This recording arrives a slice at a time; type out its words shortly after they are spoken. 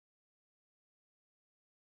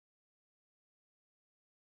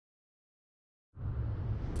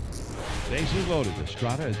Bases loaded.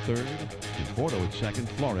 Estrada at third. Conforto at second.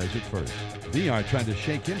 Flores at first. VR trying to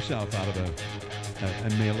shake himself out of a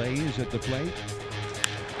malaise at the plate.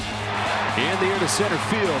 In the air to center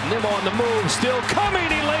field. Nimmo on the move. Still coming.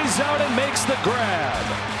 He lays out and makes the grab.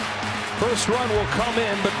 First run will come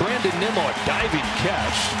in, but Brandon Nimmo, a diving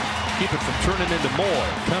catch. Keep it from turning into more.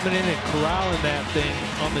 Coming in and corralling that thing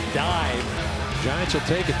on the dive. Giants will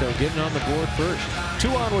take it, though, getting on the board first. 2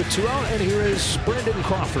 on with 2 out, and here is Brendan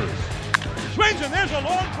Crawford. Swings, and there's a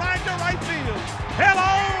long drive to right field.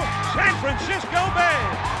 Hello, San Francisco Bay.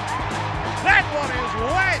 That one is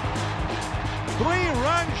wet.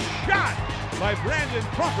 3-run shot by Brandon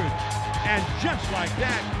Crawford. And just like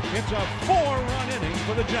that, it's a 4-run inning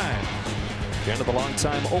for the Giants. Again of the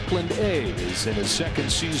longtime Oakland A's in his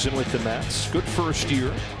second season with the Mets. Good first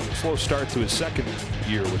year. Slow start to his second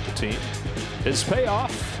year with the team. His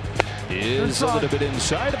payoff is a little bit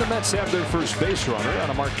inside, and the Mets have their first base runner on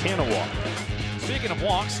a Marcana walk. Speaking of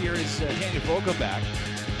walks, here is Daniel Vogelbach,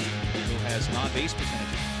 who has an on-base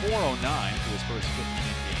percentage of .409 through his first 15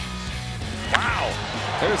 games. Wow!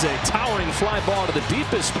 There's a towering fly ball to the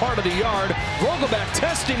deepest part of the yard. Vogelbach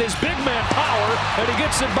testing his big man power, and he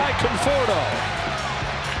gets it by Conforto.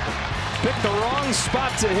 Picked the wrong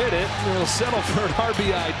spot to hit it. He'll settle for an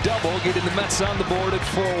RBI double, getting the Mets on the board at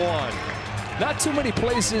 4-1. Not too many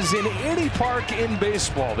places in any park in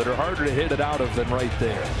baseball that are harder to hit it out of than right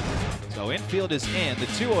there. So infield is in. The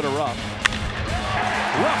 2-0 to Ruff.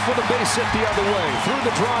 Ruff with a base hit the other way. Through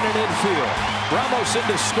the drawn in infield. Ramos in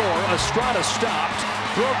to score. Estrada stopped.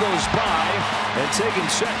 Throw goes by. And taking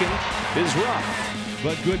second is Ruff.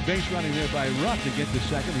 But good base running there by Ruff to get to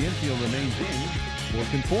second. The infield remains in for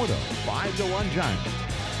Conforto. 5-1 Giants.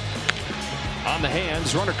 On the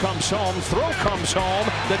hands, runner comes home, throw comes home,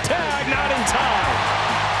 the tag not in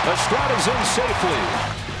time. Estrada's in safely.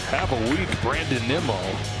 Have a week, Brandon Nimmo.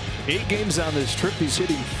 8 games on this trip, he's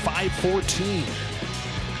hitting .514.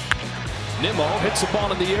 Nimmo hits the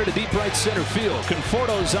ball in the air to deep right center field.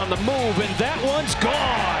 Conforto's on the move, and that one's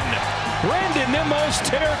gone. Brandon Nimmo's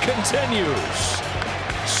tear continues.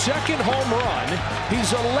 Second home run.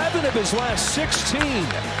 He's 11 of his last 16.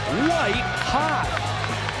 White hot.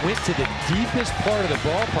 Went to the deepest part of the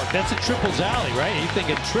ballpark. That's a triples alley, right? You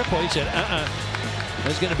thinking triple? He said,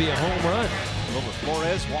 there's going to be a home run. Wilmer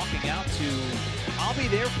Flores walking out to "I'll Be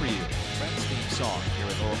There For You," Friends theme song here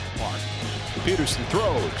at Oracle Park. Peterson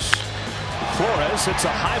throws. Flores hits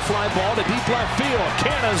a high fly ball to deep left field.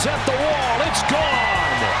 Canna's at the wall. It's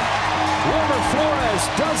gone. Wilmer Flores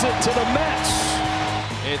does it to the Mets.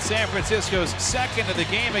 It's San Francisco's second of the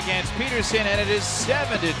game against Peterson, and it is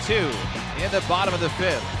 7-2 in the bottom of the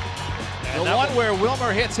 5th. And the one where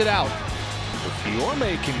Wilmer hits it out. If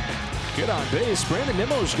Yorme can get on base, Brandon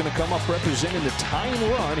Nimmo is going to come up representing the tying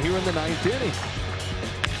run here in the 9th inning.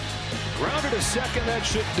 Grounded to second, that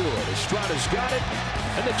should do it. Estrada's got it,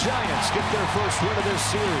 and the Giants get their first win of this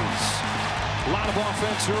series. A lot of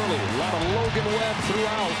offense early, a lot of Logan Webb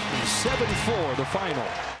throughout, and 7-4 the final.